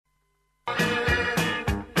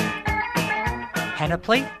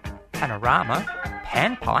panoply, panorama,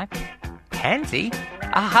 panpipe, pansy,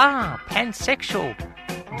 aha, pansexual,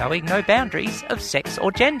 knowing no boundaries of sex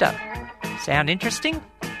or gender. Sound interesting?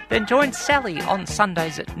 Then join Sally on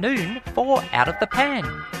Sundays at noon for Out of the Pan.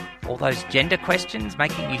 All those gender questions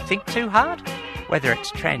making you think too hard? Whether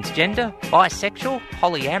it's transgender, bisexual,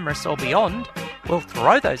 polyamorous or beyond, we'll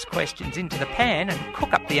throw those questions into the pan and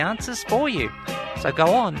cook up the answers for you. So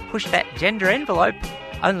go on, push that gender envelope,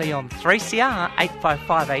 only on 3CR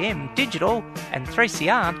 855am digital and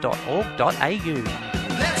 3cr.org.au.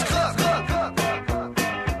 Let's cook, cook, cook, cook.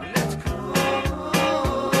 Let's cook,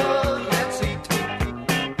 let's eat,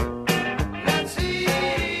 let's eat.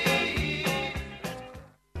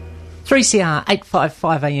 3CR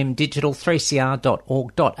 855am digital,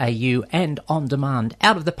 3cr.org.au and on demand.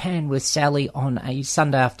 Out of the Pan with Sally on a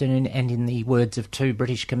Sunday afternoon, and in the words of two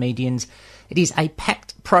British comedians, it is a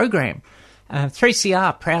packed program.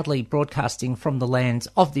 3CR proudly broadcasting from the lands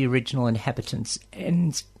of the original inhabitants,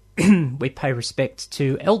 and we pay respect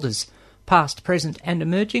to elders, past, present and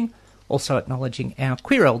emerging, also acknowledging our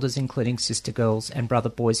queer elders, including sister girls and brother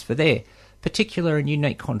boys, for their particular and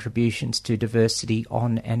unique contributions to diversity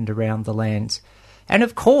on and around the lands. And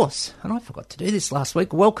of course, and I forgot to do this last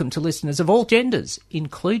week, welcome to listeners of all genders,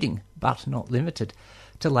 including, but not limited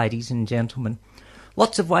to, ladies and gentlemen.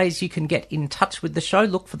 Lots of ways you can get in touch with the show.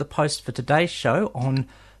 Look for the post for today's show on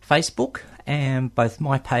Facebook, and both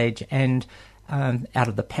my page and Out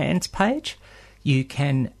of the Pans page. You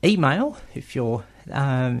can email if you're...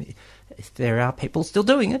 if there are people still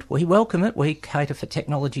doing it, we welcome it. We cater for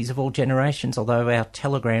technologies of all generations, although our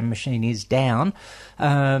Telegram machine is down.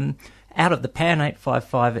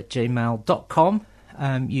 outofthepan855@gmail.com.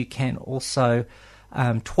 You can also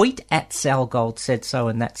tweet at Sal Gold Said So,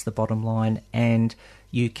 and that's the bottom line. And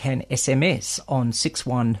you can SMS on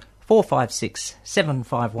 61456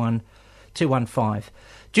 751 215.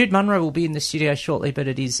 Jude Munro will be in the studio shortly, but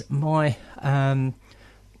it is my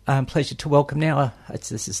pleasure to welcome now.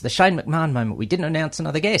 This is the Shane McMahon moment. We didn't announce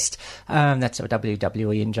another guest. That's a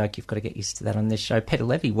WWE in-joke. You've got to get used to that on this show. Peter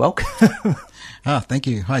Levy, welcome. Thank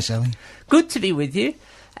you. Hi, Sally. Good to be with you.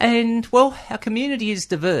 And, well, our community is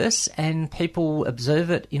diverse and people observe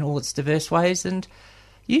it in all its diverse ways. And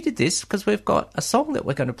you did this because we've got a song that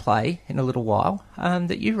we're going to play in a little while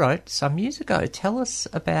that you wrote some years ago. Tell us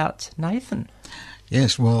about Nathan.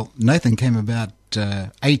 Yes, well, Nathan came about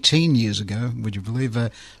 18 years ago, would you believe.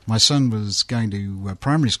 My son was going to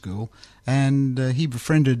primary school, and he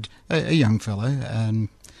befriended a young fellow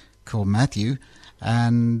called Matthew,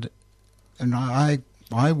 and I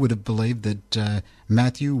would have believed that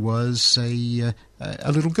Matthew was a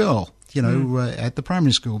little girl, at the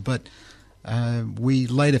primary school, but we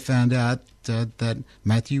later found out that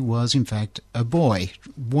Matthew was, in fact, a boy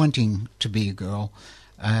wanting to be a girl,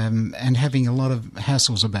 and having a lot of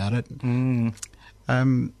hassles about it.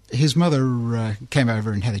 His mother came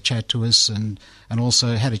over and had a chat to us, and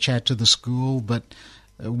also had a chat to the school, but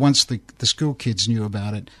once the school kids knew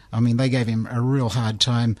about it, I mean, they gave him a real hard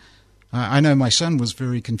time. I know my son was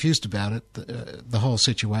very confused about it, the whole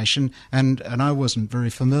situation, and I wasn't very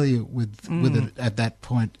familiar with it at that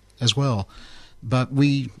point as well. But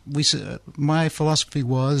my philosophy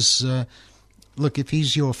was, look, if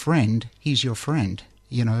he's your friend, he's your friend.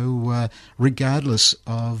 Regardless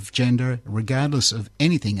of gender, regardless of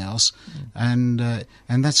anything else, and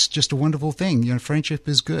that's just a wonderful thing. Friendship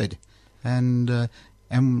is good, and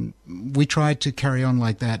we tried to carry on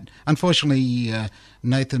like that. Unfortunately,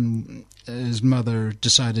 Nathan's mother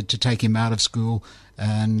decided to take him out of school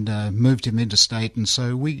and moved him interstate, and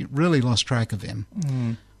so we really lost track of him.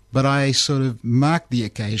 But I sort of marked the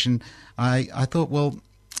occasion. I thought, well,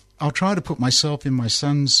 I'll try to put myself in my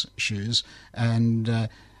son's shoes and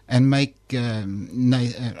make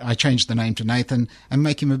I changed the name to Nathan and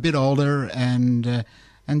make him a bit older and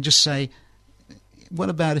just say, what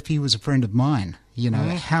about if he was a friend of mine?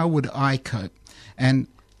 How would I cope? And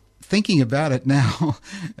thinking about it now,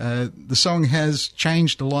 the song has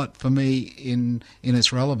changed a lot for me in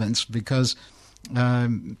its relevance because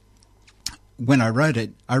when I wrote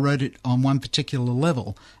it on one particular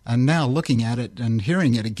level, and now looking at it and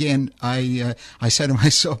hearing it again, I say to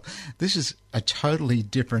myself, this is a totally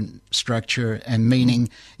different structure and meaning,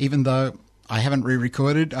 even though I haven't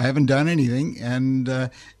re-recorded, I haven't done anything, and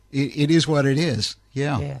it is what it is.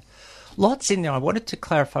 Yeah. Lots in there. I wanted to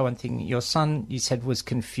clarify one thing. Your son, you said, was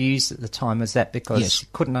confused at the time. Was that because he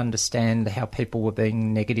couldn't understand how people were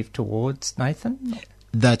being negative towards Nathan?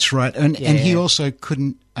 That's right. And he also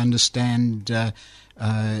couldn't understand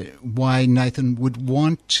why Nathan would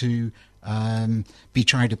want to be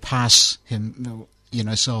trying to pass him,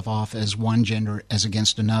 self off as one gender as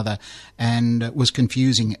against another, and was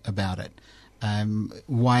confusing about it.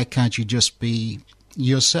 Why can't you just be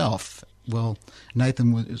yourself? Well,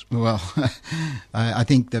 Nathan was, I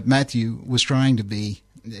think that Matthew was trying to be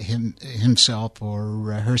himself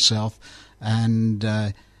or herself,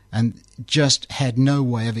 and just had no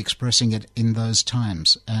way of expressing it in those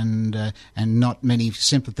times, and not many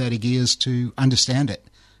sympathetic ears to understand it.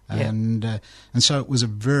 Yeah. And so it was a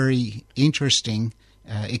very interesting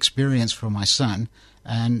experience for my son,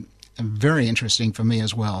 and very interesting for me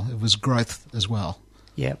as well. It was growth as well.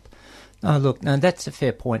 Yep. Oh, look, no, that's a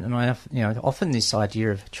fair point, and often this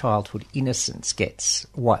idea of childhood innocence gets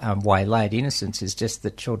waylaid. Innocence is just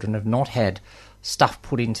that children have not had stuff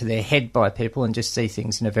put into their head by people and just see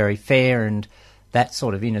things in a very fair and that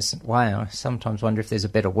sort of innocent way. I sometimes wonder if there's a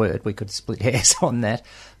better word. We could split hairs on that.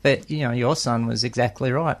 But, your son was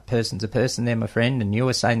exactly right. Person's a person, they're my friend, and you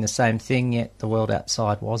were saying the same thing, yet the world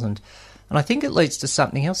outside wasn't. And I think it leads to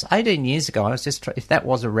something else. 18 years ago, I was just if that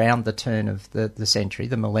was around the turn of the century,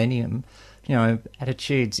 the millennium,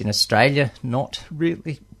 attitudes in Australia not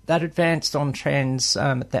really that advanced on trans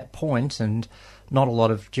at that point, and not a lot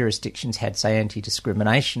of jurisdictions had, say,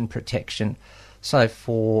 anti-discrimination protection. So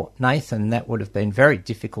for Nathan, that would have been very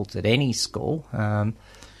difficult at any school.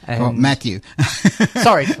 Matthew.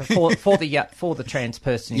 Sorry, for the trans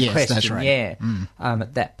person in yes, question, that's right. yeah,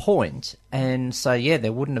 at that point. And so,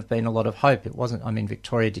 there wouldn't have been a lot of hope. It wasn't,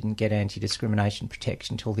 Victoria didn't get anti-discrimination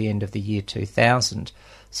protection until the end of the year 2000.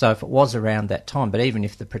 So if it was around that time, but even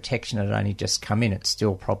if the protection had only just come in, it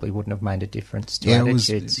still probably wouldn't have made a difference to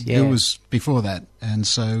attitudes. It was before that, and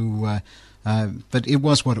so, but it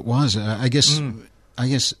was what it was. I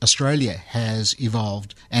guess Australia has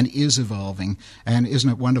evolved and is evolving, and isn't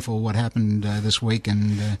it wonderful what happened this week?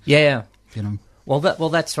 And well,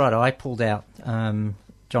 that's right. I pulled out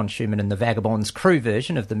John Schumann and the Vagabonds crew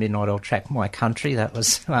version of the Midnight Oil track "My Country." That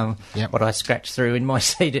was what I scratched through in my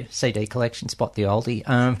CD collection, Spot the Oldie,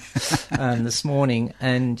 this morning.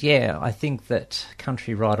 And I think that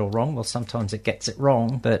country, right or wrong, well, sometimes it gets it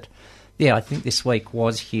wrong, but. Yeah, I think this week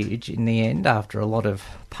was huge in the end, after a lot of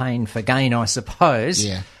pain for gain, I suppose.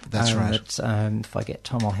 Yeah, that's right. That, if I get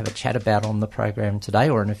time, I'll have a chat about on the program today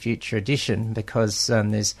or in a future edition, because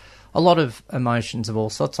there's a lot of emotions of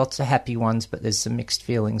all sorts, lots of happy ones, but there's some mixed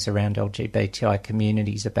feelings around LGBTI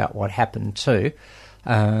communities about what happened too.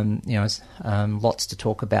 Lots to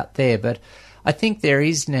talk about there, but I think there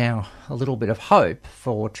is now a little bit of hope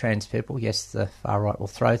for trans people. Yes, the far right will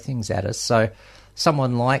throw things at us, so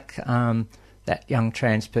someone like that young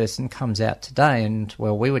trans person comes out today, and,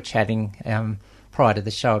 well, we were chatting prior to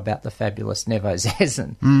the show about the fabulous Nevo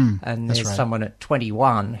Zezen, and there's right. someone at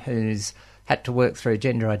 21 who's had to work through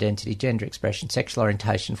gender identity, gender expression, sexual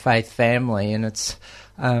orientation, faith, family, and it's,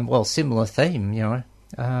 similar theme,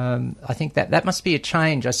 I think that must be a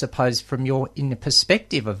change, I suppose, in the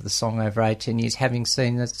perspective of the song over 18 years, having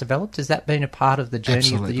seen that's developed. Has that been a part of the journey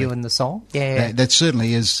Absolutely. of you and the song? Yeah. That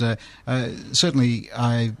certainly is. Certainly,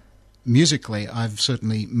 musically, I've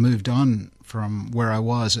certainly moved on from where I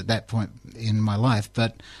was at that point in my life,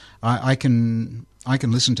 but I can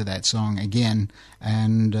listen to that song again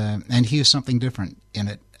and hear something different in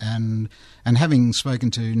it. And having spoken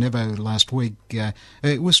to Nevo last week,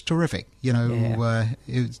 it was terrific. It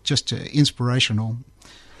was just inspirational,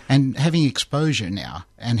 and having exposure now,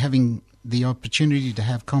 and having the opportunity to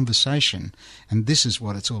have conversation, and this is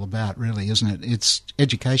what it's all about, really, isn't it? It's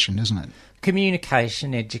education, isn't it?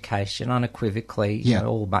 Communication, education, unequivocally,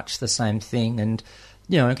 all much the same thing, and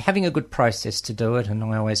having a good process to do it. And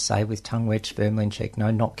I always say, with tongue wedged firmly in cheek,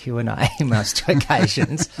 no, not Q&A most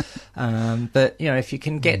occasions. But, if you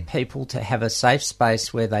can get people to have a safe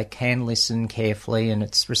space where they can listen carefully and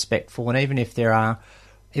it's respectful, and even if there are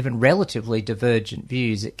even relatively divergent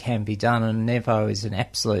views, it can be done. And Nevo is an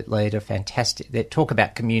absolute leader, fantastic. They talk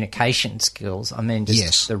about communication skills.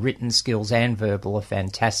 Yes. The written skills and verbal are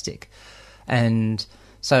fantastic. And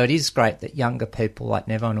so it is great that younger people like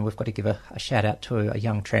Nevo, and we've got to give a shout out to a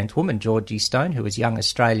young trans woman, Georgie Stone, who was Young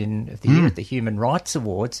Australian of the Year at the Human Rights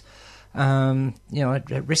Awards.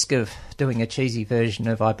 At risk of doing a cheesy version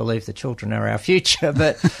of I Believe the Children Are Our Future,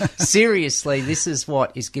 but seriously, this is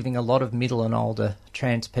what is giving a lot of middle and older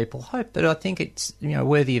trans people hope. But I think it's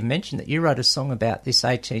worthy of mention that you wrote a song about this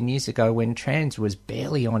 18 years ago when trans was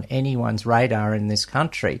barely on anyone's radar in this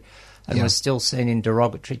country, and was still seen in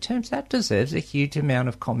derogatory terms. That deserves a huge amount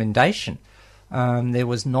of commendation. There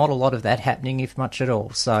was not a lot of that happening, if much at all.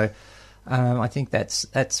 So I think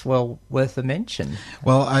that's well worth a mention.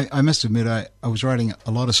 Well, I must admit, I was writing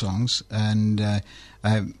a lot of songs, and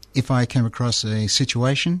if I came across a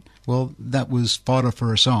situation, well, that was fodder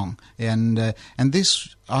for a song. And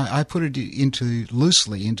this, I put it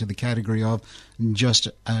loosely into the category of just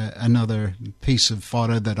another piece of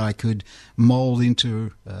fodder that I could mould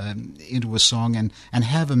into a song and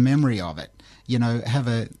have a memory of it.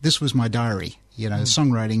 This was my diary.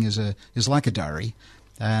 Songwriting is like a diary.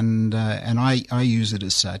 And I use it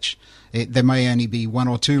as such. There may only be one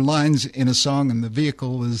or two lines in a song, and the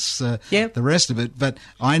vehicle is the rest of it. But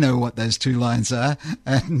I know what those two lines are,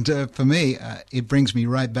 and for me, it brings me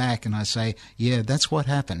right back, and I say, "Yeah, that's what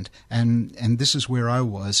happened," and this is where I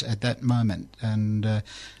was at that moment. And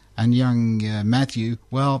young Matthew,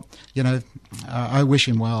 well, I wish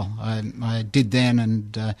him well. I did then,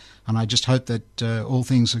 and I just hope that all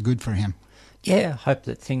things are good for him. Yeah, hope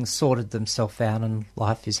that things sorted themselves out and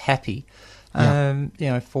life is happy.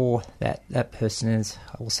 Yeah. For that person is,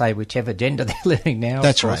 I will say, whichever gender they're living now.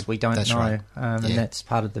 That's of course, right. we don't That's know, right. And that's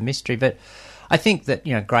part of the mystery. But I think that,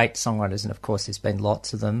 great songwriters, and of course there's been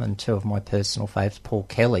lots of them, and two of my personal favourites, Paul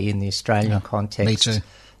Kelly in the Australian context. Me too.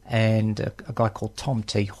 And a guy called Tom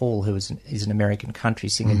T. Hall, who is an American country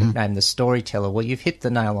singer nicknamed The Storyteller. Well, you've hit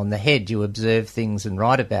the nail on the head. You observe things and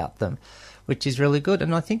write about them, which is really good.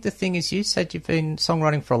 And I think the thing is, you said you've been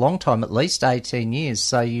songwriting for a long time, at least 18 years,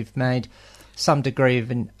 so you've made some degree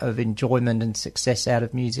of enjoyment and success out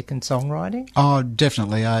of music and songwriting? Oh,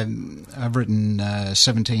 definitely. I've written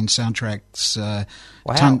 17 soundtracks,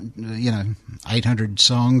 wow. 800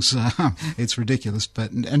 songs. It's ridiculous,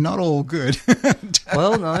 and not all good.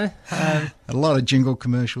 Well, no. A lot of jingle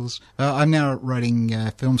commercials. I'm now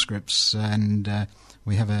writing film scripts, and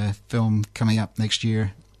we have a film coming up next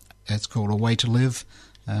year. It's called A Way to Live,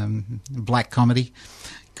 black comedy.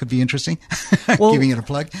 Could be interesting. Well, giving it a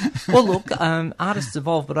plug. Well, look, artists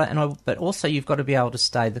evolve, but also you've got to be able to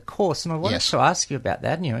stay the course. And I wanted to ask you about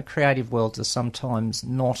that. Creative worlds are sometimes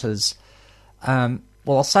not as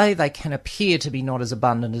I'll say they can appear to be not as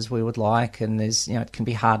abundant as we would like, and there's it can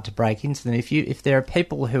be hard to break into them. If there are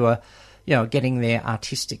people who are getting their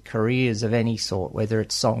artistic careers of any sort, whether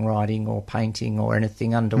it's songwriting or painting or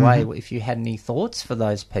anything underway, if you had any thoughts for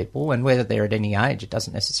those people, and whether they're at any age, it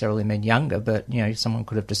doesn't necessarily mean younger, but someone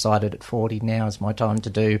could have decided at 40, now is my time to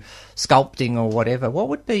do sculpting or whatever. What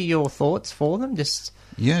would be your thoughts for them?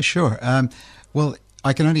 Yeah, sure. Well,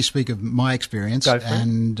 I can only speak of my experience,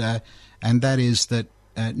 and that is that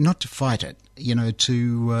not to fight it.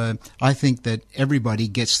 I think that everybody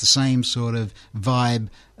gets the same sort of vibe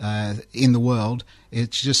in the world.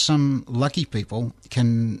 It's just some lucky people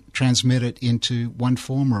can transmit it into one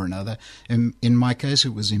form or another. In my case,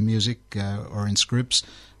 it was in music or in scripts,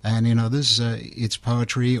 and in others, it's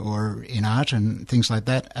poetry or in art and things like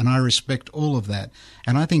that. And I respect all of that.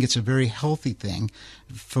 And I think it's a very healthy thing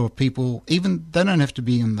for people. Even they don't have to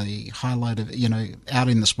be in the highlight of, out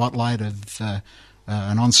in the spotlight of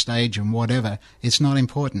and on stage and whatever. It's not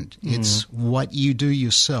important. It's what you do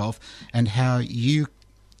yourself and how you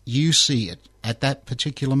see it at that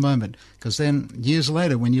particular moment. Because then years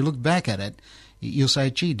later, when you look back at it, you'll say,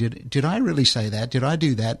 gee, did I really say that? Did I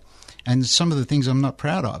do that? And some of the things I'm not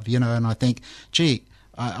proud of, and I think, gee,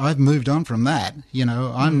 I've moved on from that.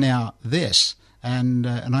 I'm now this. And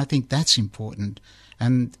I think that's important.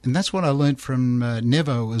 And that's what I learned from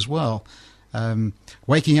Nevo as well.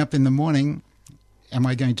 Waking up in the morning, am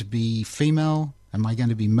I going to be female? Am I going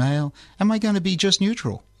to be male? Am I going to be just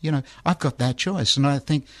neutral? I've got that choice. And I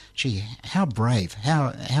think, gee, how brave,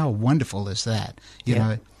 how wonderful is that? You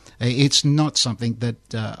know, it's not something that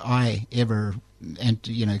I ever,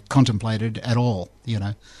 contemplated at all,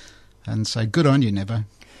 And so good on you, Nevo.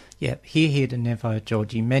 Yeah, hear to Nevo,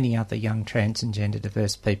 Georgie, many other young trans and gender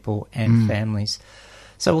diverse people and families.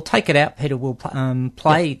 So we'll take it out, Peter. We'll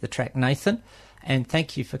play the track Nathan. And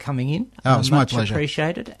thank you for coming in. Oh, it's my much pleasure.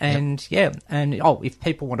 Appreciated. And if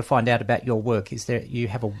people want to find out about your work, you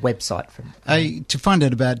have a website from? To find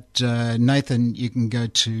out about Nathan, you can go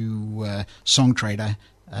to Songtrader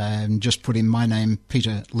and just put in my name,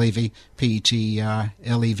 Peter Levy,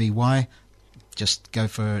 Peterlevy. Just go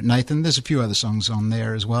for Nathan. There's a few other songs on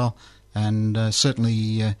there as well, and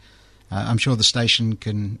certainly I'm sure the station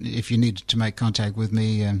can, if you need to make contact with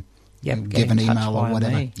me, give an email or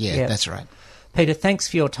whatever. Yeah, that's right. Peter, thanks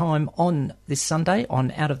for your time on this Sunday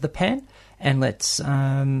on Out of the Pan, and let's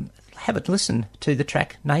have a listen to the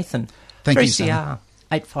track Nathan. Thank you, 3CR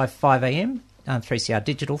 855 AM, 3CR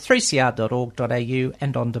Digital, 3cr.org.au,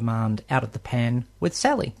 and on demand Out of the Pan with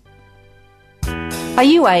Sally. Are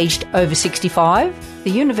you aged over 65? The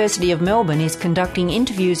University of Melbourne is conducting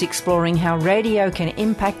interviews exploring how radio can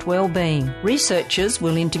impact well-being. Researchers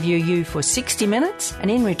will interview you for 60 minutes and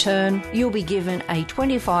in return you'll be given a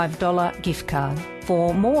 $25 gift card.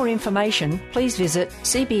 For more information, please visit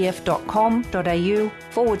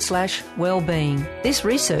cbf.com.au/wellbeing. This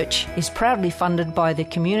research is proudly funded by the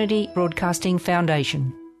Community Broadcasting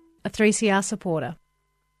Foundation. A 3CR supporter.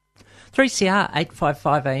 3CR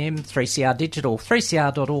 855 AM, 3CR Digital,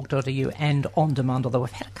 3cr.org.au and On Demand, although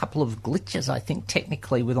we've had a couple of glitches, I think,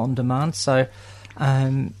 technically with On Demand. So,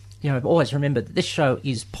 always remember that this show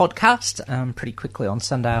is podcast pretty quickly on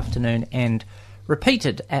Sunday afternoon and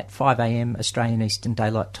repeated at 5 AM Australian Eastern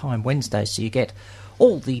Daylight Time Wednesday. So you get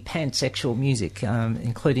all the pansexual music,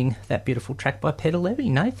 including that beautiful track by Peter Levy.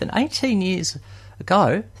 Nathan, 18 years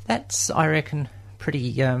ago, that's, I reckon,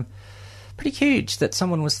 pretty huge that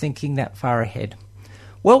someone was thinking that far ahead.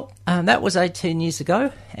 Well, that was 18 years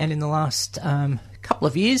ago, and in the last couple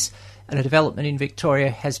of years, a development in Victoria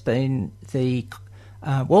has been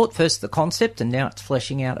at first the concept, and now it's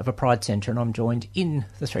fleshing out of a Pride Centre, and I'm joined in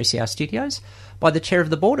the 3CR studios by the Chair of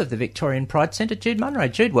the Board of the Victorian Pride Centre, Jude Munro.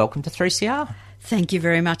 Jude, welcome to 3CR. Thank you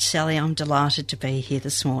very much, Sally. I'm delighted to be here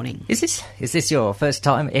this morning. Is this your first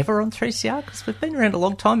time ever on 3CR? Because we've been around a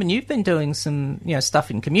long time, and you've been doing some stuff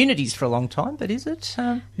in communities for a long time. But is it?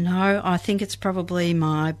 No, I think it's probably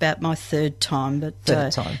about my third time. But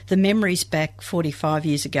the memories back 45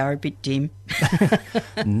 years ago are a bit dim.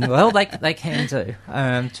 Well, they can do.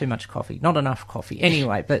 Too much coffee, not enough coffee.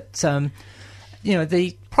 Anyway, but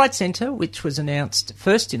the Pride Centre, which was announced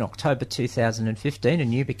first in October 2015,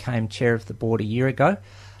 and you became chair of the board a year ago,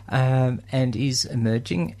 and is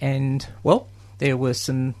emerging. And, well, there were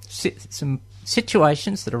some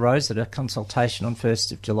situations that arose at a consultation on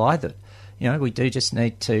 1st of July that, we do just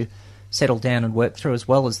need to settle down and work through, as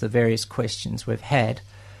well as the various questions we've had.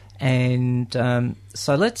 And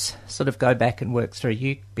so let's sort of go back and work through.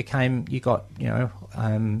 You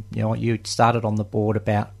started on the board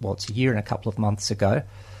about, it's a year and a couple of months ago.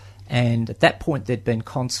 And at that point, there'd been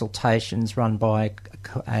consultations run by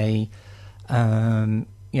a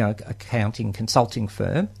accounting consulting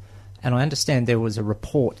firm. And I understand there was a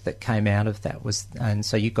report that came out of that. And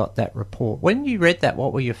so you got that report. When you read that,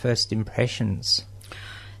 what were your first impressions?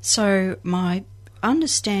 So my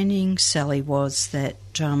understanding, Sally, was that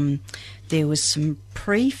there was some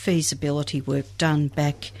pre-feasibility work done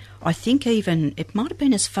back, I think even, it might have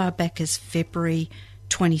been as far back as February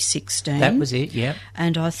 2016. That was it, yeah.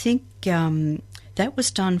 And I think that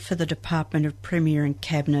was done for the Department of Premier and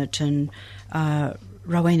Cabinet, and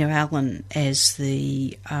Rowena Allen, as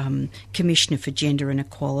the Commissioner for Gender and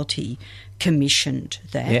Equality, commissioned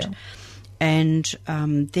that. Yeah. And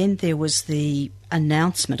then there was the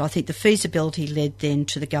announcement. I think the feasibility led then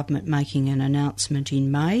to the government making an announcement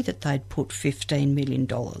in May that they'd put $15 million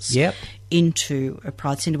into a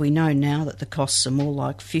Pride Centre. We know now that the costs are more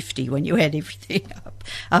like 50 when you add everything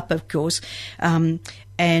up of course. And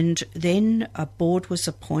then a board was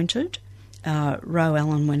appointed. Ro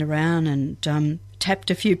Allen went around and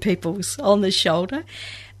tapped a few people on the shoulder.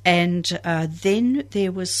 And then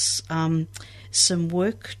there was some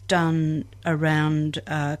work done around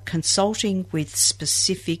consulting with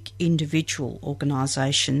specific individual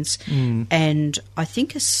organisations, and I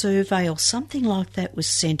think a survey or something like that was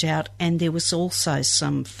sent out, and there was also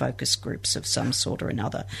some focus groups of some sort or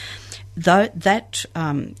another. That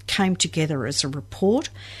came together as a report,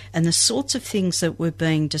 and the sorts of things that were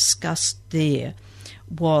being discussed there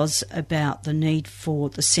was about the need for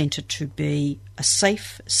the centre to be a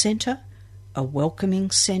safe centre, a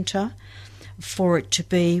welcoming centre, for it to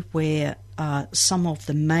be where some of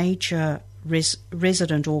the major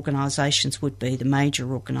resident organisations would be, the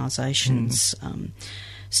major organisations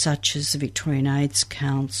such as the Victorian AIDS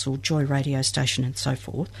Council, Joy Radio Station and so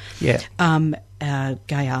forth, Gay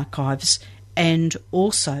Archives, and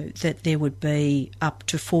also that there would be up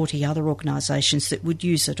to 40 other organisations that would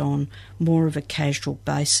use it on more of a casual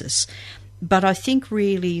basis. But I think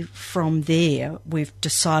really from there we've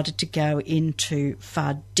decided to go into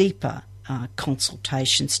far deeper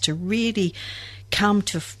consultations to really come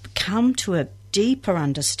to a deeper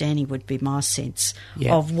understanding, would be my sense,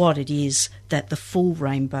 of what it is that the full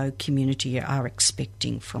rainbow community are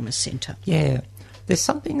expecting from a centre. Yeah. There's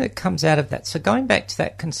something that comes out of that. So going back to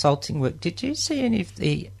that consulting work, did you see any of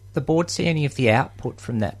the board see any of the output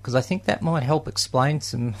from that? Because I think that might help explain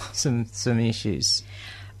some issues.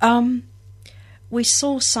 We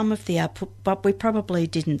saw some of the output, but we probably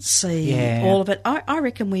didn't see all of it. I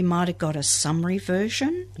reckon we might have got a summary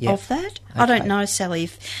version of that. Okay. I don't know, Sally,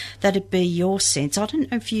 if that'd be your sense. I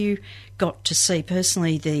don't know if you got to see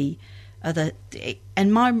personally the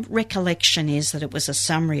and my recollection is that it was a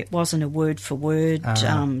summary. It wasn't a word-for-word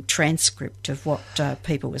transcript of what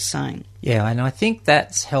people were saying. Yeah, and I think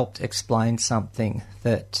that's helped explain something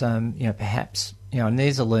that, perhaps, and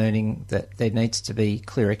there's a learning that there needs to be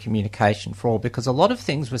clearer communication for all, because a lot of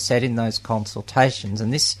things were said in those consultations,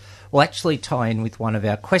 and this will actually tie in with one of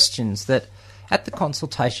our questions, that at the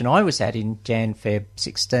consultation I was at in Jan-Feb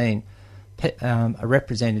 16, a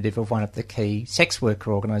representative of one of the key sex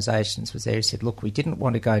worker organisations was there. He said, look, we didn't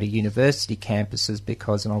want to go to university campuses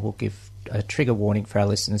because, and I will give a trigger warning for our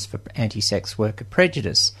listeners for anti-sex worker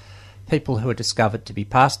prejudice, people who are discovered to be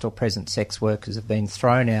past or present sex workers have been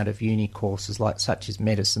thrown out of uni courses such as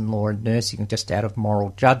medicine, law and nursing just out of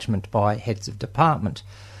moral judgment by heads of department.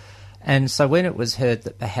 And so when it was heard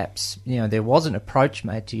that perhaps, there was an approach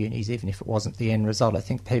made to unis, even if it wasn't the end result, I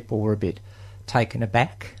think people were a bit taken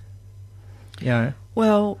aback.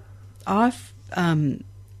 Well, I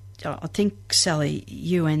think, Sally,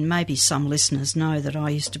 you and maybe some listeners know that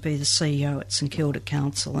I used to be the CEO at St Kilda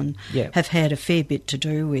Council and have had a fair bit to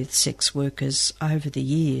do with sex workers over the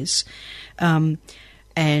years. And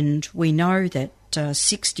we know that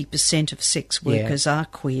 60% of sex workers are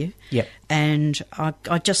queer. Yep. And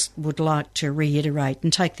I just would like to reiterate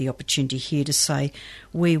and take the opportunity here to say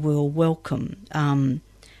we will welcome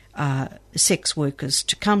sex workers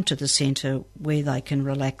to come to the centre where they can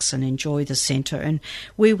relax and enjoy the centre, and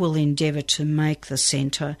we will endeavour to make the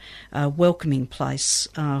centre a welcoming place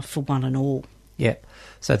for one and all. Yeah.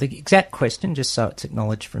 So the exact question, just so it's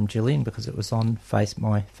acknowledged from Gillian, because it was on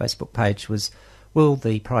my Facebook page, was, will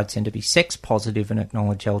the Pride Centre be sex positive and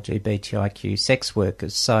acknowledge LGBTIQ sex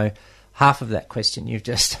workers? So half of that question you've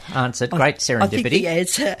just answered. Great serendipity.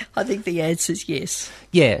 I think the answer is yes.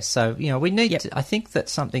 Yeah, so, we need to, I think that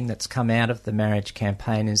something that's come out of the marriage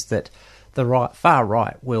campaign is that the far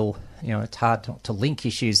right will, it's hard not to link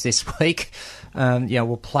issues this week,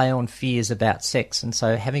 will play on fears about sex. And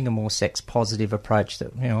so having a more sex-positive approach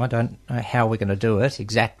that, I don't know how we're going to do it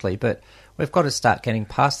exactly, but we've got to start getting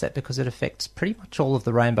past that, because it affects pretty much all of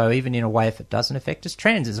the rainbow, even in a way if it doesn't affect us.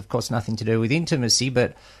 Trans is, of course, nothing to do with intimacy,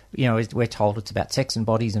 but, we're told it's about sex and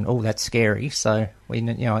bodies and, that's scary. So,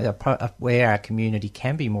 where our community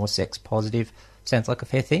can be more sex-positive sounds like a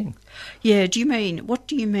fair thing. Yeah, what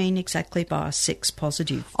do you mean exactly by sex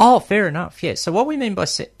positive? Oh, fair enough, yeah. So what we mean by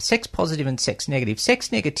sex positive and sex negative. Sex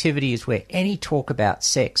negativity is where any talk about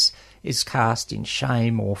sex is cast in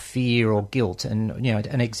shame or fear or guilt. And,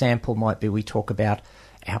 an example might be we talk about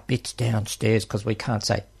our bits downstairs because we can't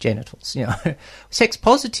say genitals, Sex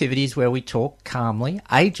positivity is where we talk calmly,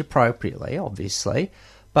 age appropriately, obviously,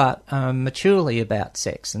 but maturely about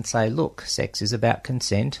sex and say, look, sex is about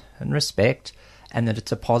consent and respect, and that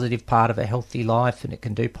it's a positive part of a healthy life, and it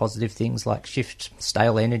can do positive things like shift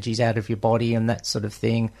stale energies out of your body and that sort of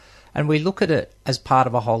thing. And we look at it as part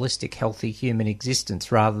of a holistic, healthy human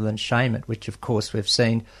existence rather than shame it, which, of course, we've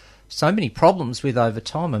seen so many problems with over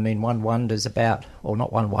time. I mean, one wonders about, or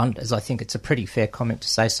not one wonders, I think it's a pretty fair comment to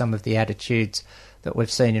say some of the attitudes that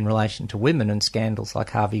we've seen in relation to women and scandals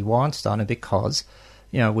like Harvey Weinstein are because,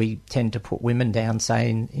 we tend to put women down, say,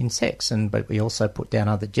 in sex, but we also put down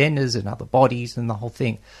other genders and other bodies and the whole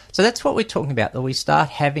thing. So that's what we're talking about, that we start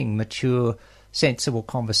having mature, sensible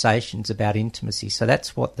conversations about intimacy. So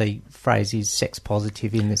that's what the phrase is, sex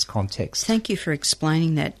positive, in this context. Thank you for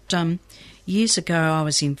explaining that. Years ago I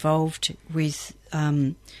was involved with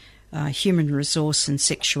human resource and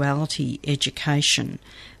sexuality education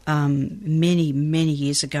many, many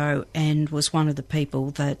years ago, and was one of the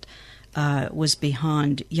people that was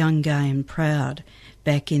behind Young, Gay and Proud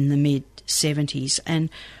back in the mid-70s. And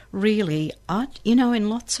really, in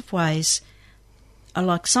lots of ways,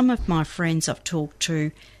 like some of my friends I've talked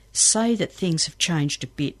to say that things have changed a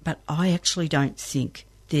bit, but I actually don't think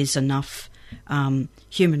there's enough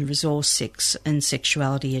human resource sex and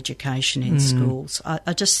sexuality education in schools.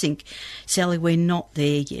 I just think, Sally, we're not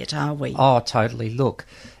there yet, are we? Oh, totally. Look,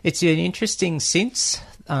 it's an interesting since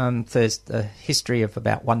the history of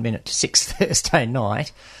about 1 minute to 6 Thursday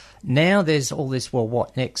night. Now there's all this, well,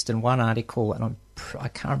 what next? And one article, and I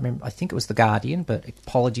can't remember, I think it was The Guardian, but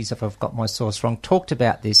apologies if I've got my source wrong, talked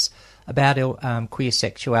about this, about queer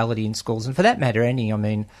sexuality in schools. And for that matter,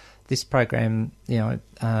 this program,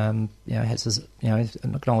 has,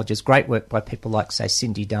 acknowledges great work by people like, say,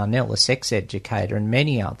 Cindy Darnell, a sex educator, and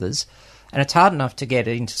many others. And it's hard enough to get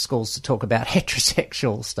into schools to talk about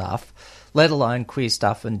heterosexual stuff, let alone queer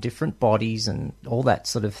stuff and different bodies and all that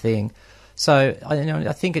sort of thing. So,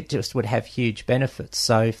 I think it just would have huge benefits.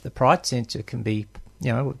 So if the Pride Centre can be,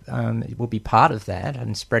 it will be part of that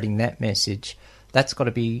and spreading that message, that's got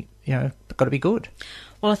to be got to be good.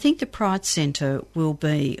 Well, I think the Pride Centre will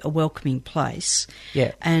be a welcoming place.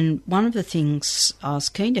 Yeah. And one of the things I was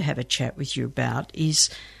keen to have a chat with you about is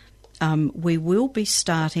we will be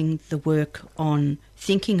starting the work on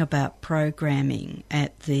thinking about programming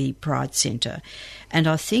at the Pride Centre. And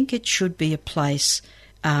I think it should be a place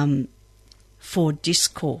for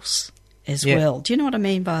discourse as well. Do you know what I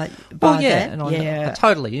mean by that? And I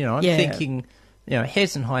totally, I'm thinking...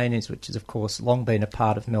 Hares and Hyenas, which has, of course, long been a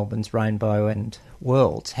part of Melbourne's Rainbow and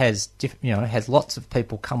Worlds, has lots of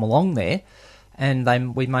people come along there,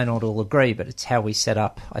 and we may not all agree, but it's how we set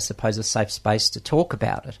up, I suppose, a safe space to talk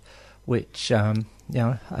about it, which, it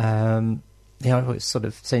sort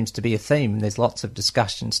of seems to be a theme. There's lots of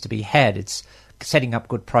discussions to be had. It's setting up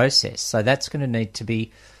good process. So that's going to need to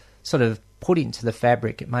be sort of put into the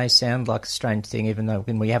fabric. It may sound like a strange thing, even though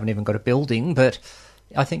we haven't even got a building, but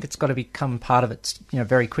I think it's got to become part of it,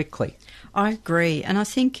 very quickly. I agree. And I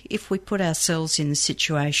think if we put ourselves in the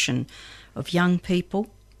situation of young people,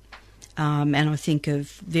 and I think of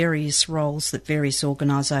various roles that various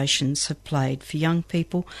organisations have played for young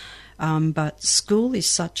people, but school is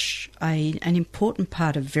such an important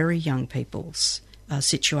part of very young people's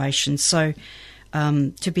situations. So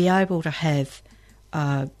to be able to have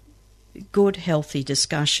good, healthy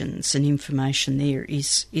discussions and information there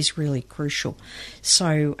is really crucial.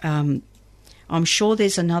 So I'm sure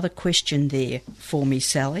there's another question there for me,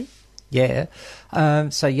 Sally. Yeah,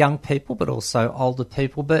 so young people, but also older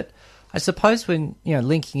people. But I suppose when,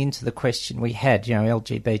 linking into the question we had,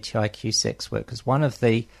 LGBTIQ sex workers, one of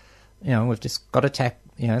the, we've just got to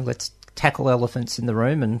let's tackle elephants in the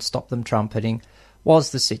room and stop them trumpeting,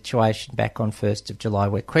 was the situation back on 1st of July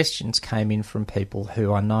where questions came in from people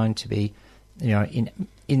who are known to be, in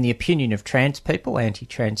the opinion of trans people,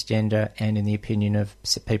 anti-transgender, and in the opinion of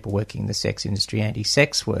people working in the sex industry,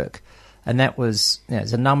 anti-sex work. And that was,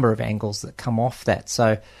 there's a number of angles that come off that.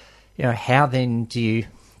 So, how then do you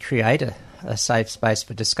create a safe space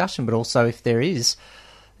for discussion? But also if there is,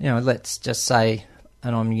 let's just say,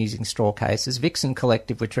 and I'm using straw cases, Vixen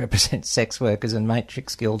Collective, which represents sex workers, and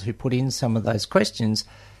Matrix Guild, who put in some of those questions,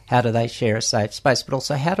 how do they share a safe space? But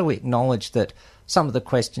also, how do we acknowledge that some of the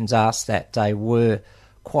questions asked that day were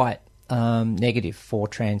quite negative for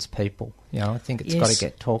trans people? I think it's got to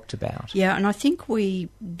get talked about. Yeah, and I think we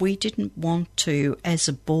didn't want to, as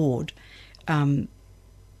a board,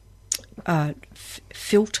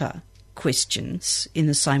 filter questions in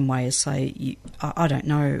the same way as, say, I don't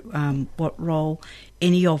know what role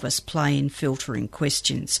any of us play in filtering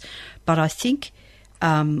questions, but I think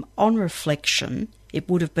on reflection it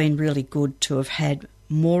would have been really good to have had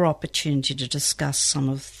more opportunity to discuss some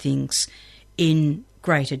of the things in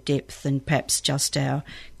greater depth than perhaps just our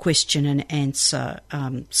question and answer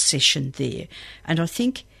session there. And I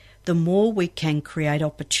think the more we can create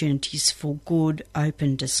opportunities for good,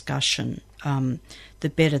 open discussion, the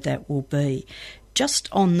better that will be. Just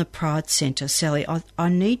on the Pride Centre, Sally, I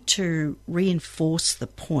need to reinforce the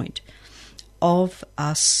point of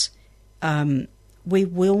us. We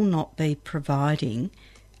will not be providing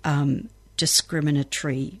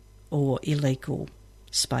discriminatory or illegal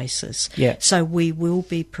spaces. Yeah. So we will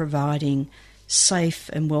be providing safe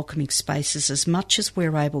and welcoming spaces as much as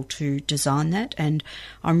we're able to design that, and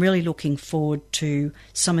I'm really looking forward to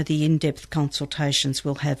some of the in-depth consultations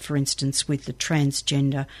we'll have, for instance, with the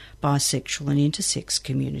transgender, bisexual and intersex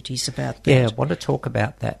communities about that. Yeah, I want to talk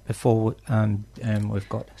about that before we've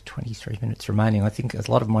got 23 minutes remaining. I think a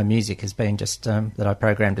lot of my music has been just that I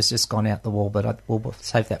programmed has just gone out the wall, but we'll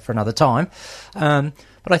save that for another time.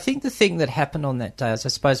 But I think the thing that happened on that day is, I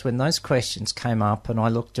suppose, when those questions came up and I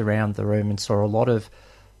looked around the room and saw a lot of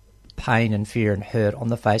pain and fear and hurt on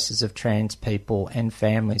the faces of trans people and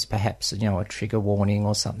families, perhaps, a trigger warning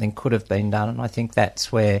or something could have been done. And I think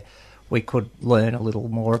that's where we could learn a little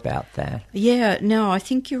more about that. Yeah, no, I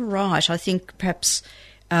think you're right. I think perhaps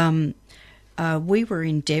we were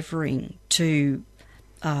endeavouring to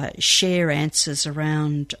share answers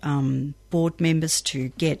around board members to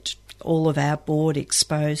get all of our board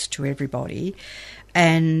exposed to everybody.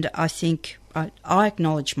 And I think I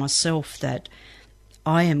acknowledge myself that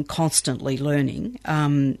I am constantly learning,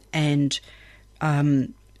 and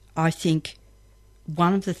I think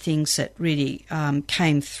one of the things that really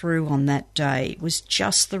came through on that day was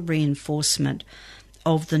just the reinforcement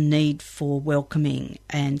of the need for welcoming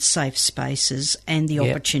and safe spaces and the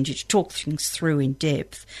opportunity to talk things through in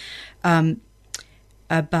depth.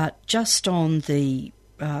 But just on the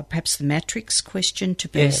perhaps the matrix question, to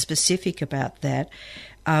be specific about that,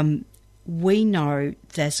 we know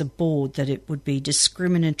as a board that it would be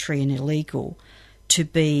discriminatory and illegal to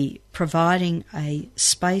be providing a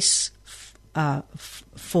space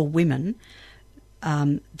for women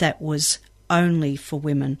that was only for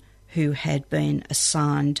women who had been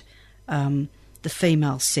assigned the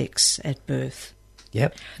female sex at birth.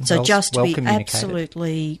 Yep. So Well- just to well be communicated.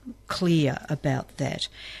 absolutely clear about that,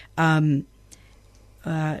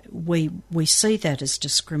 we see that as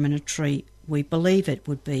discriminatory. We believe it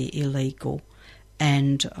would be illegal,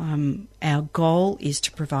 and our goal is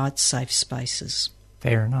to provide safe spaces.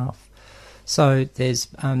 Fair enough. So there's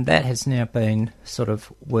that has now been sort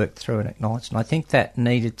of worked through and acknowledged, and I think that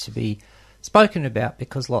needed to be spoken about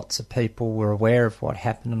because lots of people were aware of what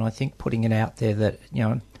happened, and I think putting it out there that, you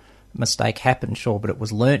know, a mistake happened, sure, but it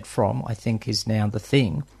was learnt from, I think is now the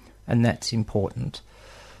thing, and that's important.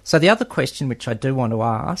 So the other question which I do want to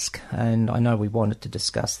ask, and I know we wanted to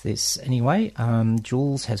discuss this anyway,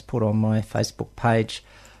 Jules has put on my Facebook page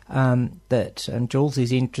that Jules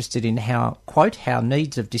is interested in how, quote, how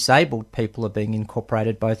needs of disabled people are being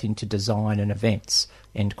incorporated both into design and events,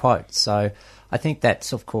 end quote. So I think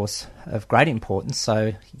that's, of course, of great importance.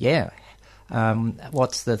 So, yeah,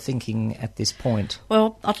 what's the thinking at this point?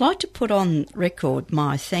 Well, I'd like to put on record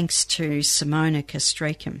my thanks to Simona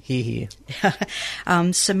Castricum. Here.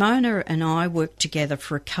 Simona and I worked together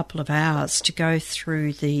for a couple of hours to go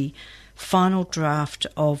through the final draft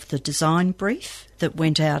of the design brief that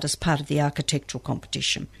went out as part of the architectural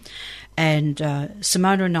competition. And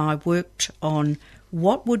Simona and I worked on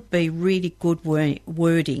what would be really good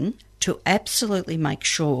wording to absolutely make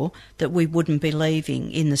sure that we wouldn't be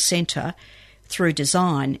leaving in the centre through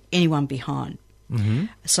design anyone behind. Mm-hmm.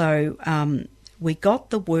 So we got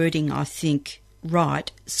the wording, I think,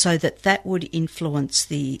 right, so that would influence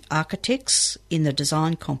the architects in the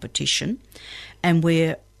design competition, and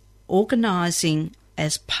we're organising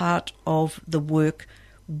as part of the work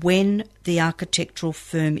when the architectural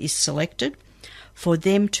firm is selected for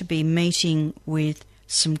them to be meeting with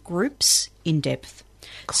some groups in depth.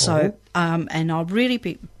 Cool. So, and I'll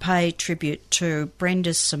really pay tribute to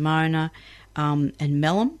Brenda, Simona and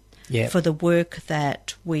Mellum for the work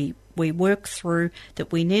that we worked through,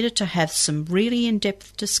 that we needed to have some really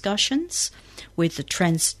in-depth discussions with the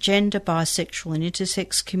transgender, bisexual and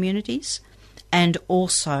intersex communities, and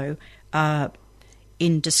also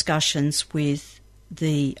in discussions with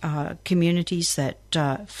the communities that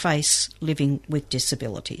face living with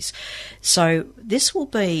disabilities. So this will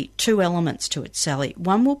be two elements to it, Sally.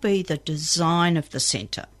 One will be the design of the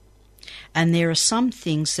centre. And there are some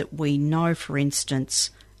things that we know, for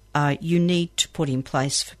instance, you need to put in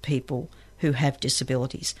place for people who have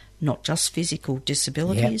disabilities, not just physical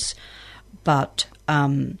disabilities, but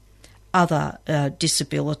other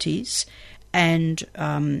disabilities. And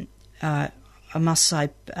I must say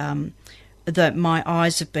that my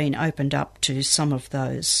eyes have been opened up to some of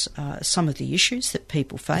those, some of the issues that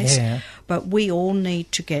people face. Yeah. But we all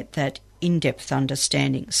need to get that in-depth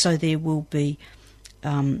understanding. So there will be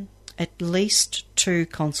at least two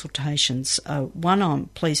consultations. One I'm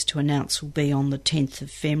pleased to announce will be on the 10th of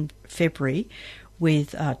February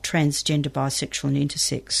with transgender, bisexual and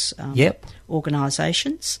intersex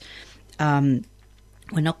organisations.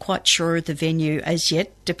 We're not quite sure of the venue as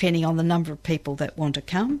yet, depending on the number of people that want to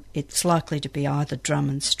come. It's likely to be either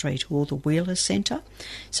Drummond Street or the Wheeler Centre.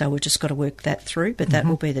 So we've just got to work that through, but that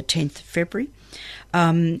will be the 10th of February.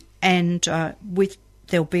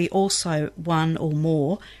 There'll be also one or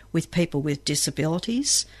more with people with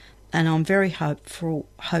disabilities, and I'm very hopeful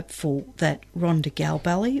that Rhonda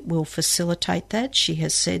Galbally will facilitate that. She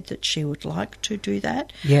has said that she would like to do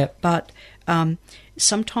that. But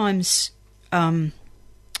sometimes...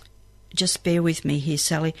 just bear with me here,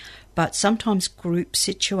 Sally, but sometimes group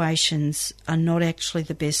situations are not actually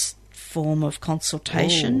the best form of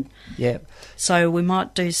consultation. So we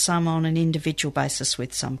might do some on an individual basis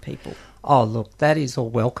with some people. Oh, look, that is all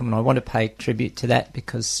welcome, and I want to pay tribute to that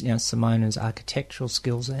because, you know, Simona's architectural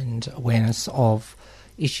skills and awareness of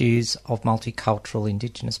issues of multicultural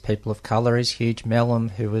Indigenous people of colour is huge.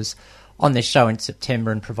 Mellum, who was on this show in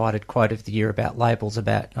September and provided quote of the year about labels,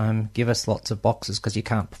 about give us lots of boxes because you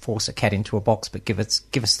can't force a cat into a box, but give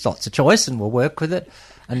us lots of choice and we'll work with it.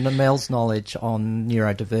 And Mel's knowledge on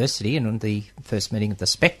neurodiversity, and the first meeting of the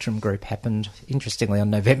Spectrum Group happened, interestingly,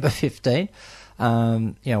 on November 15,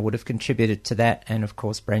 would have contributed to that, and of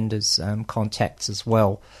course Brenda's contacts as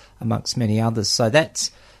well, amongst many others. So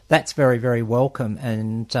that's very, very welcome,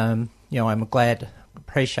 and I'm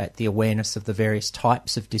appreciate the awareness of the various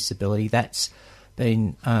types of disability. That's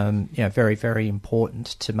been very, very important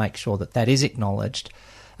to make sure that is acknowledged.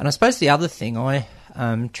 And I suppose the other thing,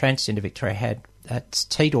 Transgender Victoria had at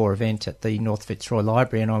TDOR event at the North Fitzroy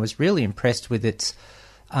Library, and I was really impressed with its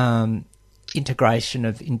integration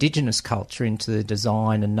of Indigenous culture into the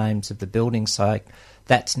design and names of the buildings. So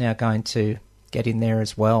that's now going to get in there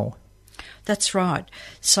as well. That's right.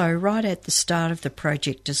 So right at the start of the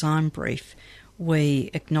project design brief, we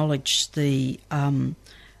acknowledged the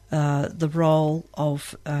role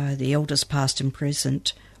of the elders past and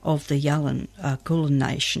present of the Yallan Kulin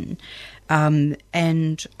Nation,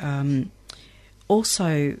 and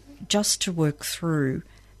also just to work through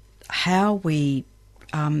how we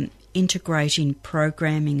integrate in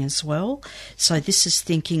programming as well. So this is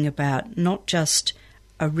thinking about not just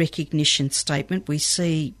a recognition statement. We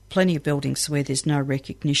see plenty of buildings where there's no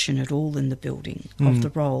recognition at all in the building of the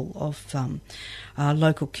role of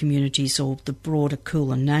local communities or the broader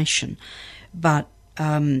Kulin Nation. But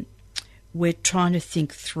we're trying to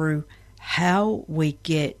think through how we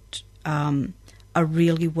get a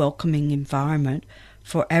really welcoming environment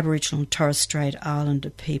for Aboriginal and Torres Strait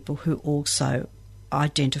Islander people who also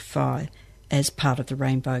identify as part of the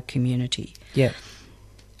rainbow community. Yeah.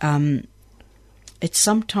 It's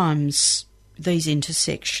sometimes these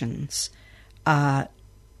intersections are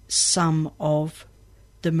some of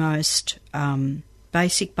the most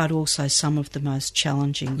basic, but also some of the most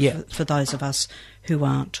challenging for those of us who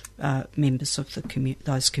aren't members of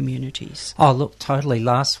those communities. Oh, look, totally.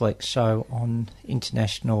 Last week's show on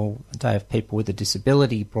International Day of People with a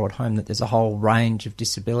Disability brought home that there's a whole range of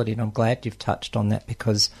disability, and I'm glad you've touched on that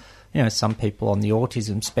because, you know, some people on the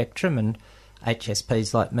autism spectrum and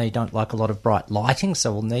HSPs like me don't like a lot of bright lighting,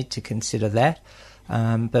 so we'll need to consider that.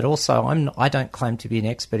 But also, I don't claim to be an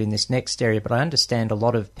expert in this next area, but I understand a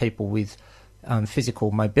lot of people with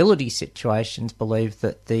physical mobility situations believe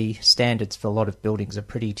that the standards for a lot of buildings are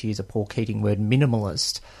pretty, to use a Paul Keating word,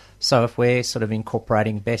 minimalist. So if we're sort of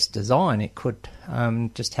incorporating best design, it could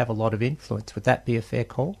just have a lot of influence. Would that be a fair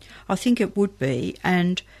call? I think it would be,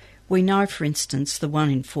 and we know, for instance, the 1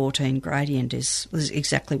 in 14 gradient is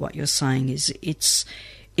exactly what you're saying. It's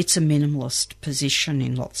a minimalist position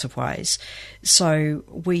in lots of ways. So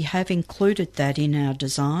we have included that in our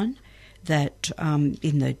design, that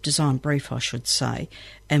in the design brief, I should say,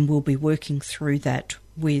 and we'll be working through that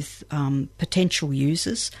with potential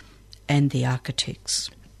users and the architects.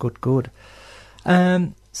 Good.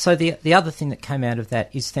 So the other thing that came out of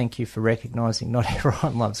that is thank you for recognising not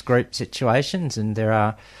everyone loves group situations, and there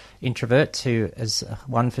are introverts who, as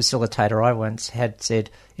one facilitator I once had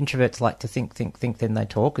said, introverts like to think, then they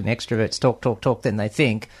talk, and extroverts talk, then they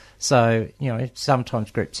think. So, you know,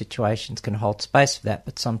 sometimes group situations can hold space for that,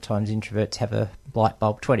 but sometimes introverts have a light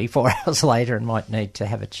bulb 24 hours later and might need to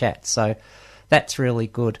have a chat. So that's really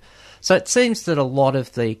good. So it seems that a lot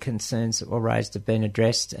of the concerns that were raised have been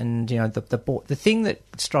addressed, and, you know, the board, the thing that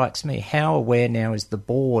strikes me, how aware now is the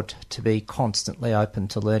board to be constantly open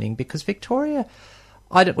to learning? Because Victoria,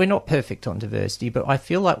 we're not perfect on diversity, but I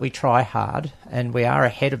feel like we try hard and we are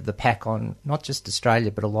ahead of the pack on not just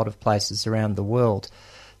Australia but a lot of places around the world.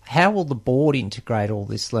 How will the board integrate all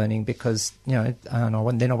this learning? Because, you know,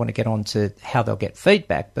 and then I want to get on to how they'll get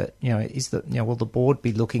feedback, but, you know, will the board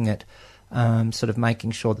be looking at sort of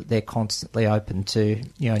making sure that they're constantly open to,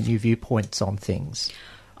 you know, new viewpoints on things?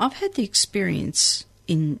 I've had the experience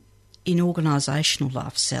in organisational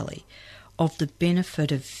life, Sally, of the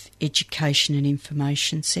benefit of education and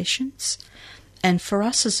information sessions. And for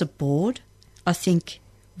us as a board, I think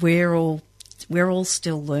we're all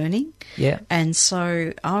still learning. Yeah. And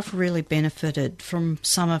so I've really benefited from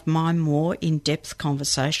some of my more in-depth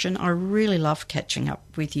conversation. I really loved catching up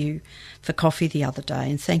with you for coffee the other day,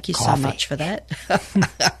 and thank you so much for that.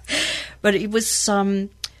 But it was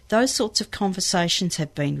those sorts of conversations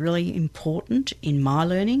have been really important in my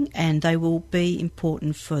learning, and they will be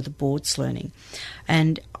important for the board's learning.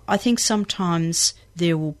 And I think sometimes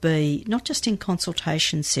there will be, not just in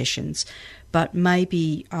consultation sessions, but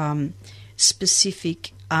maybe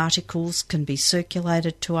specific articles can be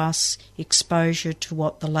circulated to us, exposure to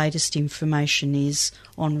what the latest information is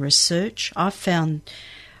on research. I found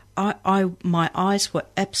my eyes were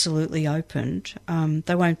absolutely opened.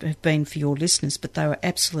 They won't have been for your listeners, but they were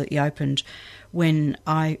absolutely opened when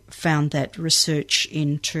I found that research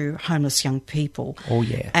into homeless young people. Oh,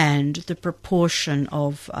 yeah. And the proportion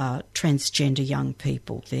of transgender young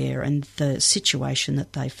people there and the situation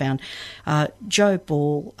that they found. Joe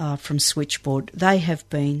Ball from Switchboard, they have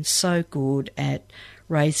been so good at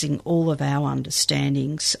raising all of our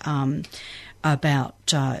understandings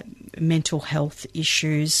about mental health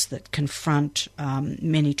issues that confront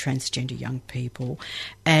many transgender young people.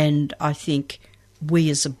 And I think we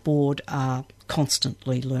as a board are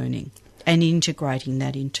constantly learning and integrating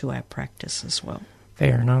that into our practice as well.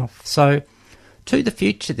 Fair enough. So to the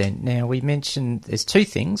future then, now we mentioned there's two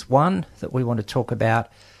things. One that we want to talk about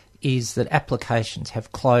is that applications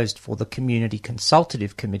have closed for the Community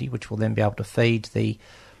Consultative Committee, which will then be able to feed the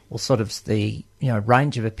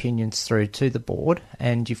range of opinions through to the board.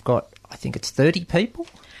 And you've got, I think it's 30 people,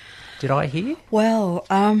 did I hear? Well,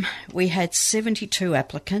 we had 72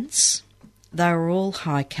 applicants. They were all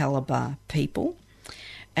high calibre people.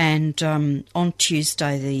 And on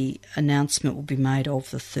Tuesday, the announcement will be made of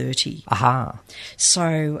the 30. Aha.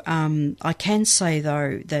 So I can say,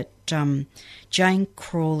 though, that Jane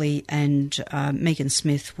Crawley and Megan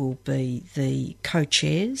Smith will be the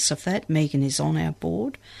co-chairs of that. Megan is on our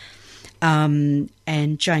board. And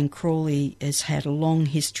Jane Crawley has had a long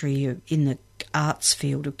history in the arts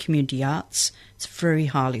field of community arts. It's very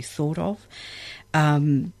highly thought of,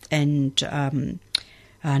 and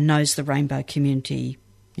knows the Rainbow community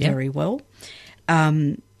very well.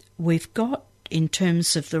 We've got, in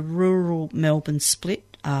terms of the rural Melbourne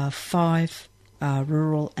split, 5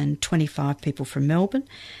 rural and 25 people from Melbourne,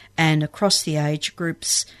 and across the age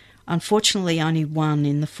groups, unfortunately only one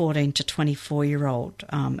in the 14 to 24-year-old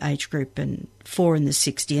age group and 4 in the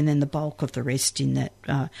 60, and then the bulk of the rest in that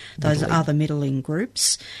those other middling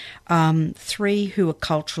groups. 3 who are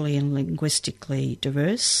culturally and linguistically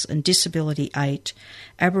diverse, and disability 8,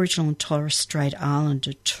 Aboriginal and Torres Strait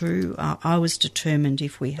Islander 2. I was determined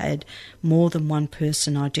if we had more than one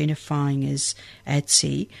person identifying as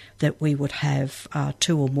ADSI that we would have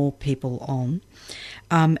 2 or more people on.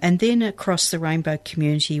 And then across the Rainbow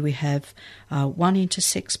community we have 1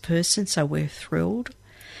 intersex person, so we're thrilled.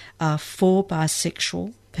 4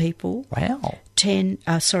 bisexual people. Wow. 7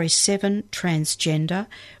 transgender,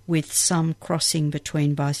 with some crossing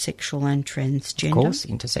between bisexual and transgender. Of course,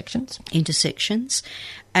 intersections.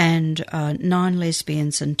 And 9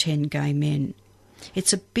 lesbians and 10 gay men.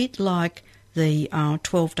 It's a bit like the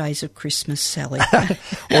 12 Days of Christmas, Sally.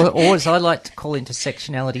 or as I like to call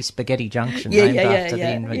intersectionality, Spaghetti Junction, named after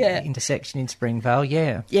the intersection in Springvale,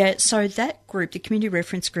 Yeah, so that group, the Community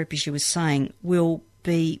Reference Group, as you were saying, will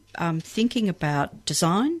be thinking about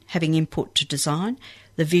design, having input to design,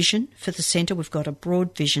 the vision for the centre. We've got a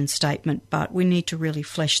broad vision statement, but we need to really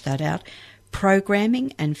flesh that out.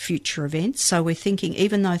 Programming and future events. So we're thinking,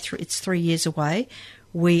 even though it's 3 years away,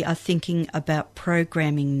 we are thinking about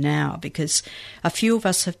programming now, because a few of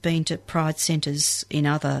us have been to Pride centres in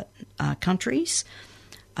other countries.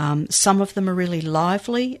 Some of them are really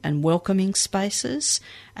lively and welcoming spaces,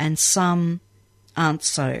 and some aren't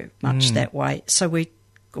so much that way. So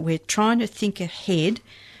we're trying to think ahead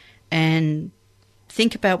and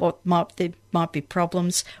think about what there might be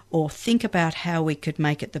problems, or think about how we could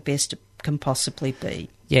make it the best it can possibly be.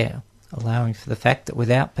 Yeah, allowing for the fact that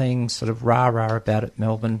without being sort of rah-rah about it,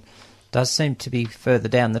 Melbourne does seem to be further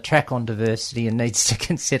down the track on diversity and needs to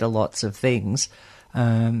consider lots of things.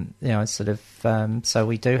 So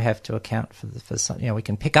we do have to account for some, we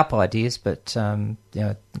can pick up ideas, but,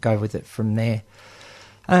 go with it from there.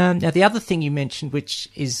 Now, the other thing you mentioned, which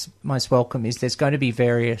is most welcome, is there's going to be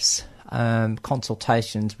various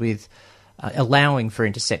consultations with allowing for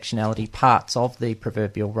intersectionality parts of the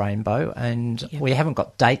proverbial rainbow, and we haven't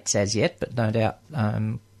got dates as yet, but no doubt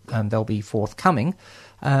they'll be forthcoming.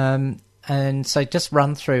 And so just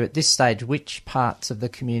run through at this stage which parts of the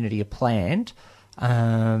community are planned,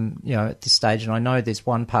 at this stage. And I know there's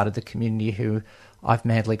one part of the community who I've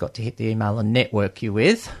madly got to hit the email and network you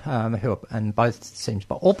with, and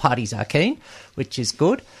all parties are keen, which is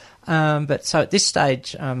good. But so at this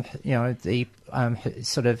stage,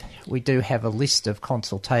 we do have a list of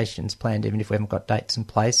consultations planned, even if we haven't got dates and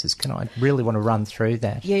places. I really want to run through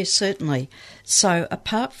that? Yes, certainly. So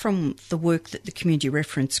apart from the work that the Community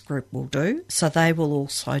Reference Group will do, so they will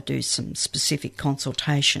also do some specific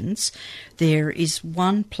consultations, there is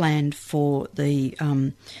one planned for the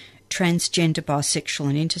transgender,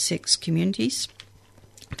 bisexual and intersex communities.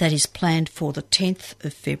 That is planned for the 10th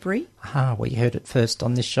of February. We heard it first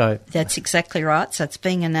on this show. That's exactly right. So it's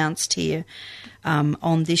being announced here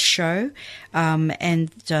on this show. And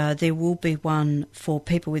there will be one for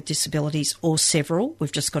people with disabilities, or several.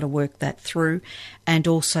 We've just got to work that through. And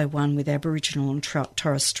also one with Aboriginal and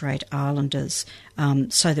Torres Strait Islanders,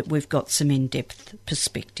 so that we've got some in-depth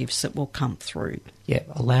perspectives that will come through. Yeah,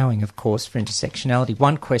 allowing, of course, for intersectionality.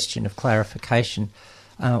 One question of clarification.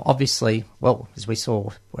 Obviously, as we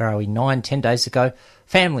saw, 10 days ago,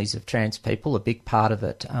 families of trans people, a big part of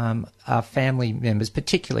it, are family members,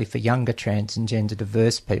 particularly for younger trans and gender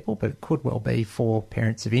diverse people, but it could well be for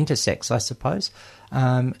parents of intersex, I suppose.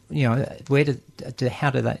 How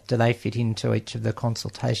do they fit into each of the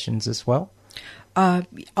consultations as well?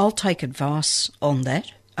 I'll take advice on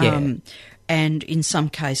that. Yeah. And in some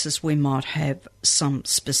cases we might have some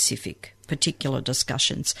specific, particular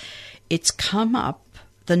discussions. It's come up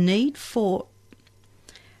the need for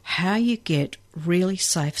how you get really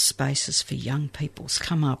safe spaces for young people's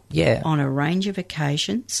come up on a range of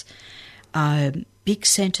occasions. Big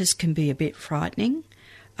centres can be a bit frightening,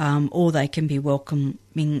 or they can be welcoming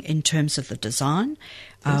in terms of the design.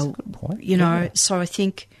 That's a good point. You know, so I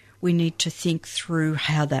think we need to think through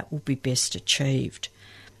how that will be best achieved.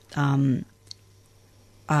 It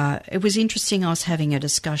was interesting. I was having a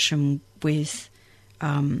discussion with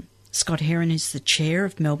Scott Heron, who's the chair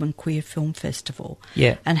of Melbourne Queer Film Festival.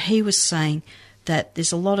 Yeah. And he was saying that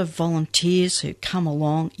there's a lot of volunteers who come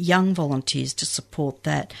along, young volunteers, to support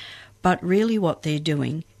that. But really what they're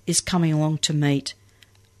doing is coming along to meet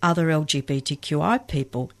other LGBTQI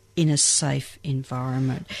people in a safe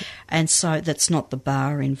environment. And so that's not the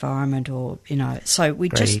bar environment or, you know. So we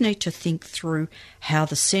just need to think through how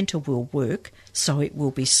the centre will work so it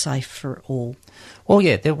will be safe for all. Well,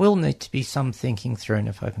 yeah, there will need to be some thinking through, and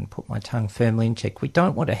if I can put my tongue firmly in check, we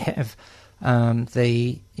don't want to have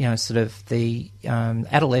the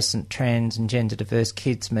adolescent, trans and gender diverse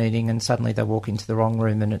kids meeting and suddenly they walk into the wrong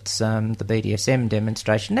room and it's the BDSM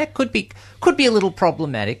demonstration. That could be a little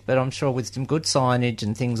problematic, but I'm sure with some good signage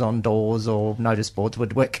and things on doors or notice boards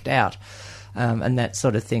would work it out, and that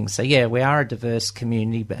sort of thing. So yeah, we are a diverse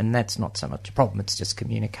community, and that's not so much a problem, it's just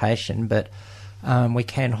communication, but we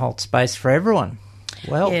can hold space for everyone.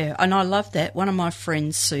 Well, yeah, and I love that. One of my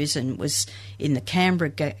friends, Susan, was in the Canberra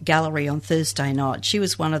Gallery on Thursday night. She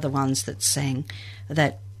was one of the ones that sang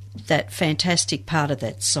that fantastic part of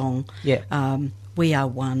that song. Yeah, we are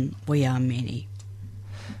one, we are many.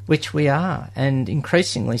 Which we are, and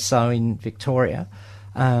increasingly so in Victoria.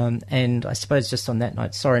 And I suppose just on that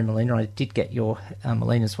note, sorry, Melina, I did get your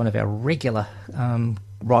Melina's one of our regular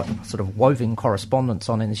sort of woven correspondents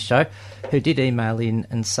on in this show, who did email in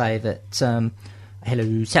and say that.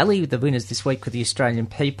 Hello, Sally. The winners this week were the Australian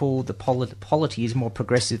people. The polity is more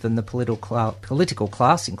progressive than the political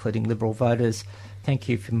class, including Liberal voters. Thank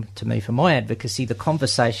you to me for my advocacy. The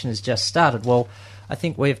conversation has just started. Well, I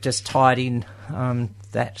think we've just tied in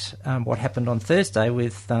what happened on Thursday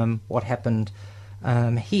with what happened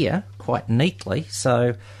here quite neatly.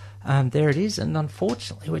 So there it is. And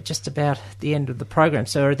unfortunately, we're just about at the end of the program.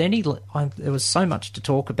 So are there there was so much to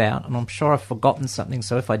talk about, and I'm sure I've forgotten something.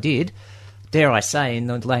 So if I did, dare I say, in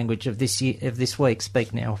the language of this week,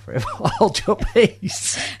 speak now or forever hold your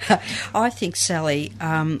peace. I think, Sally,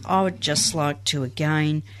 I would just like to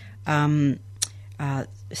again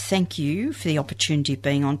thank you for the opportunity of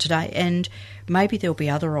being on today, and maybe there'll be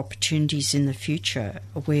other opportunities in the future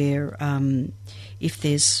where if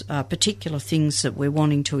there's particular things that we're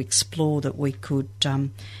wanting to explore that we could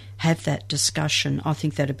have that discussion. I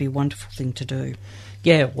think that'd be a wonderful thing to do.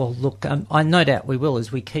 Yeah, well, look, I no doubt we will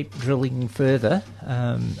as we keep drilling further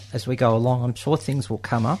as we go along. I'm sure things will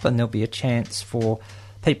come up and there'll be a chance for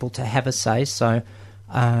people to have a say. So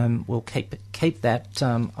we'll keep that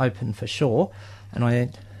open for sure. And I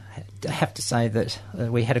have to say that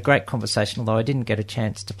we had a great conversation, although I didn't get a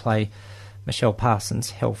chance to play Michelle Parsons'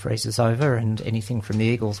 Hell Freezes Over and anything from the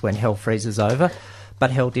Eagles when Hell Freezes Over. But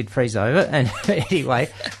hell did freeze over. And anyway,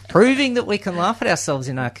 proving that we can laugh at ourselves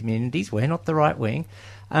in our communities. We're not the right wing.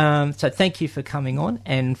 So thank you for coming on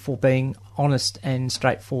and for being honest and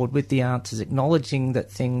straightforward with the answers, acknowledging that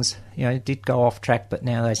things, did go off track, but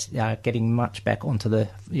now they are getting much back onto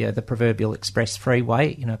the proverbial express freeway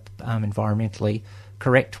in a environmentally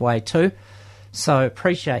correct way too. So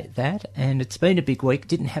appreciate that. And it's been a big week.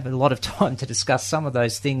 Didn't have a lot of time to discuss some of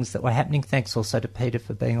those things that were happening. Thanks also to Peter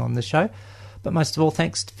for being on the show. But most of all,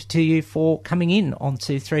 thanks to you for coming in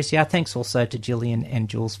onto 3CR. Thanks also to Gillian and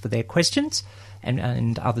Jules for their questions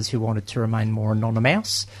and others who wanted to remain more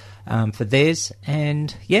anonymous for theirs.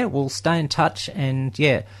 And, yeah, we'll stay in touch. And,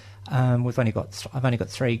 yeah, I've only got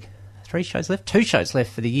three shows left, 2 shows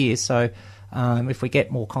left for the year. So if we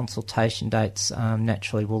get more consultation dates,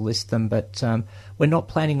 naturally we'll list them. But we're not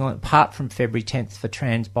planning on, apart from February 10th for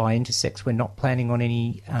trans, bi, intersex, we're not planning on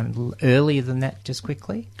any earlier than that, just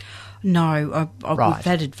quickly? No, we've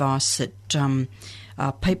had advice that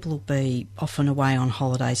people will be often away on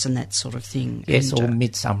holidays and that sort of thing. Yes, or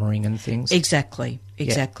midsummering and things. Exactly.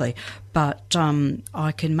 Yeah. But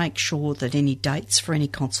I can make sure that any dates for any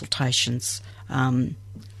consultations,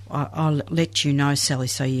 I'll let you know, Sally,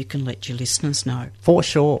 so you can let your listeners know. For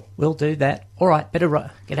sure, we'll do that. All right, better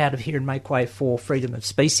get out of here and make way for Freedom of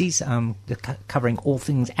Species, covering all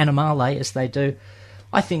things animale as they do.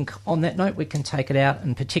 I think on that note we can take it out,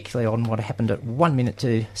 and particularly on what happened at 1 minute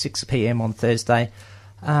to 6 p.m. on Thursday.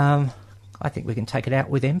 I think we can take it out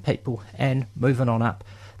with them people and moving on up.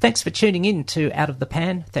 Thanks for tuning in to Out of the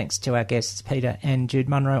Pan. Thanks to our guests Peter and Jude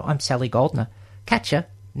Munro. I'm Sally Goldner. Catch ya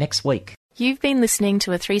next week. You've been listening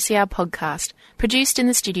to a 3CR podcast produced in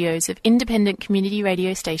the studios of independent community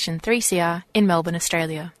radio station 3CR in Melbourne,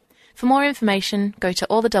 Australia. For more information, go to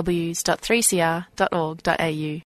allthews.3cr.org.au.